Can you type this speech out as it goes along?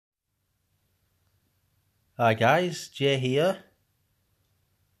Hi guys, Jay here,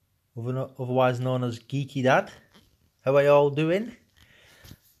 otherwise known as Geeky Dad. How are you all doing?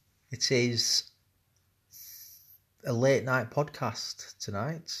 It is a late night podcast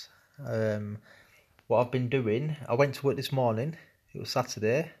tonight. What I've been doing, I went to work this morning. It was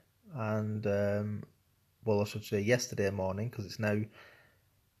Saturday, and I should say yesterday morning because it's now it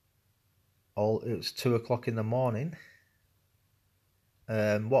was 2 o'clock in the morning.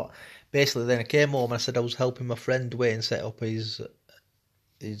 Basically then I came home and I said I was helping my friend Dwayne set up his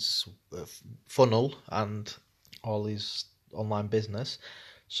funnel and all his online business.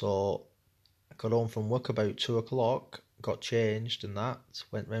 So I got home from work about 2 o'clock, got changed and that,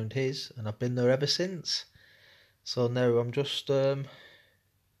 went round his, and I've been there ever since. So now I'm just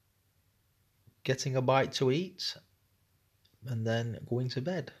getting a bite to eat and then going to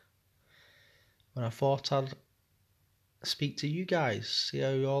bed. And I thought I'd speak to you guys, see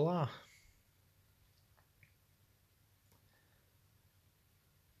how you all are.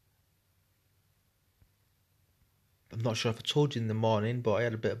 I'm not sure if I told you in the morning, but I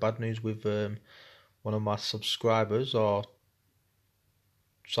had a bit of bad news with one of my subscribers or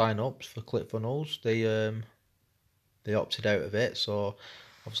sign-ups for ClickFunnels. They opted out of it, so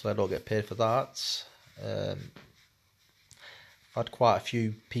obviously I don't get paid for that. I've had quite a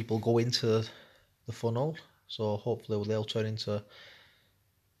few people go into the funnel, so hopefully they'll turn into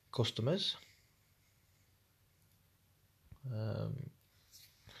customers. I'm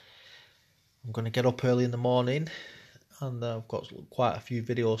going to get up early in the morning, and I've got quite a few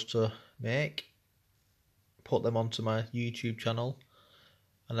videos to make, put them onto my YouTube channel,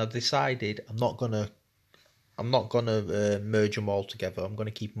 and I've decided I'm not gonna merge them all together. I'm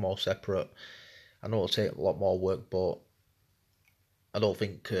gonna keep them all separate. I know it'll take a lot more work, but I don't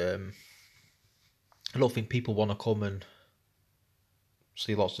think people want to come and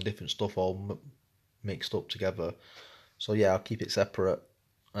see lots of different stuff all mixed up together. So yeah, I'll keep it separate,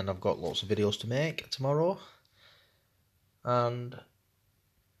 and I've got lots of videos to make tomorrow, and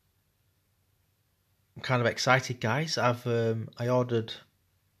I'm kind of excited, guys. I ordered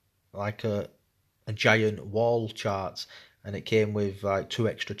like a giant wall chart, and it came with like 2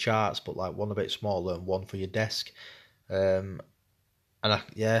 extra charts, but like one a bit smaller and one for your desk. So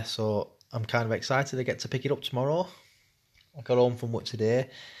I'm kind of excited to get to pick it up tomorrow. I got home from work today,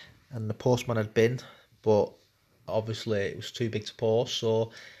 and the postman had been, but obviously it was too big to post,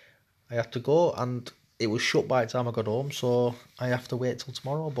 so I had to go, and it was shut by the time I got home, so I have to wait till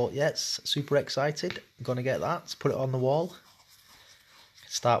tomorrow. But yeah, it's super excited. I'm gonna get that, put it on the wall,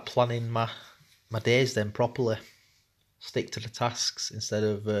 start planning my days then properly. Stick to the tasks instead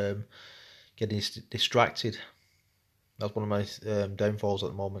of getting distracted. That's one of my downfalls at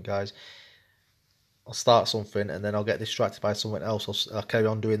the moment, guys. I'll start something and then I'll get distracted by something else. I'll carry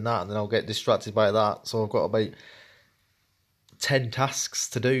on doing that and then I'll get distracted by that. So I've got about 10 tasks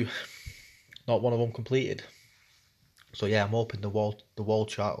to do, not one of them completed. So yeah, I'm hoping the wall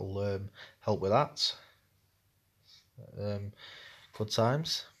chart will help with that. Good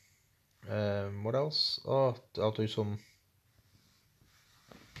times. What else? Oh, I'll do some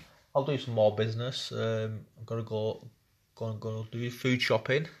more business. I'm gonna go do food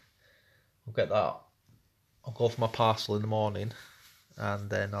shopping. I'll get that. I'll go for my parcel in the morning, and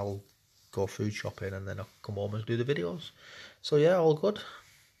then I'll go food shopping, and then I'll come home and do the videos. So yeah, all good.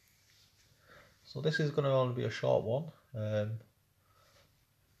 So this is gonna only be a short one,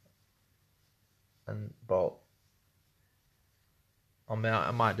 but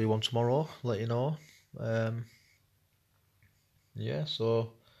I might do one tomorrow. Let you know. Yeah.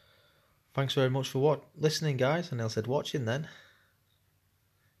 So thanks very much for listening, guys. And I said watching then.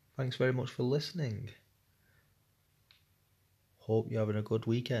 Thanks very much for listening. Hope you're having a good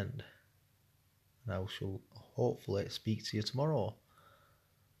weekend. And I shall hopefully speak to you tomorrow.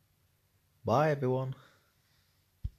 Bye, everyone.